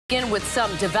Begin with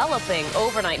some developing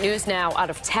overnight news now out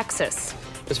of Texas.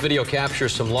 This video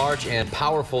captures some large and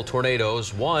powerful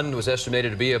tornadoes. One was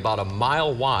estimated to be about a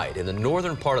mile wide in the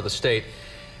northern part of the state.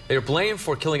 They are blamed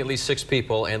for killing at least 6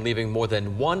 people and leaving more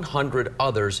than 100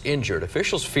 others injured.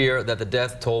 Officials fear that the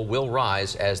death toll will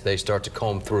rise as they start to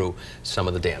comb through some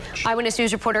of the damage. Eyewitness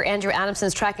News reporter Andrew Adamson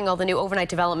is tracking all the new overnight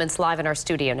developments live in our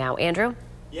studio now. Andrew?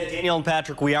 Yeah, Danielle and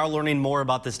Patrick, we are learning more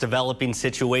about this developing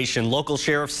situation. Local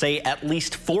sheriffs say at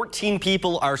least 14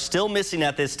 people are still missing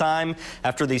at this time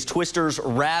after these twisters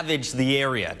ravaged the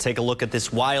area. Take a look at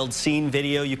this wild scene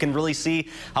video. You can really see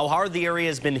how hard the area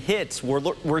has been hit.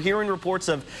 We're hearing reports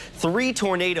of 3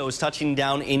 tornadoes touching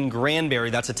down in Granbury.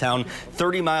 That's a town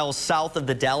 30 miles south of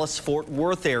the Dallas-Fort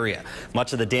Worth area.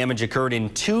 Much of the damage occurred in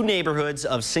 2 neighborhoods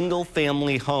of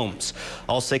single-family homes.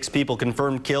 All 6 people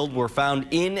confirmed killed were found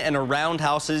in and around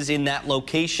houses in that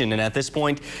location, and at this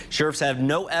point sheriffs have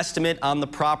no estimate on the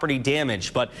property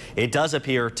damage, but it does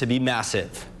appear to be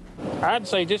massive. I'd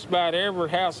say just about every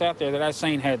house out there that I've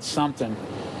seen had something,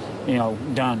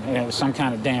 done, some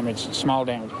kind of damage, small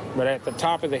damage. But at the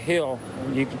top of the hill,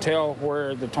 you can tell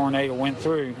where the tornado went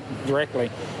through directly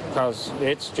because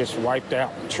it's just wiped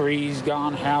out. Trees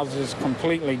gone, houses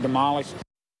completely demolished.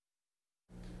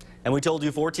 And we told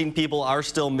you 14 people are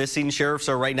still missing. Sheriffs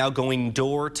are right now going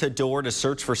door to door to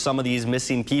search for some of these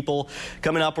missing people.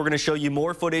 Coming up, we're going to show you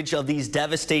more footage of these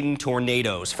devastating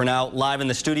tornadoes. For now, live in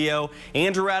the studio,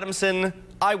 Andrew Adamson,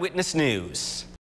 Eyewitness News.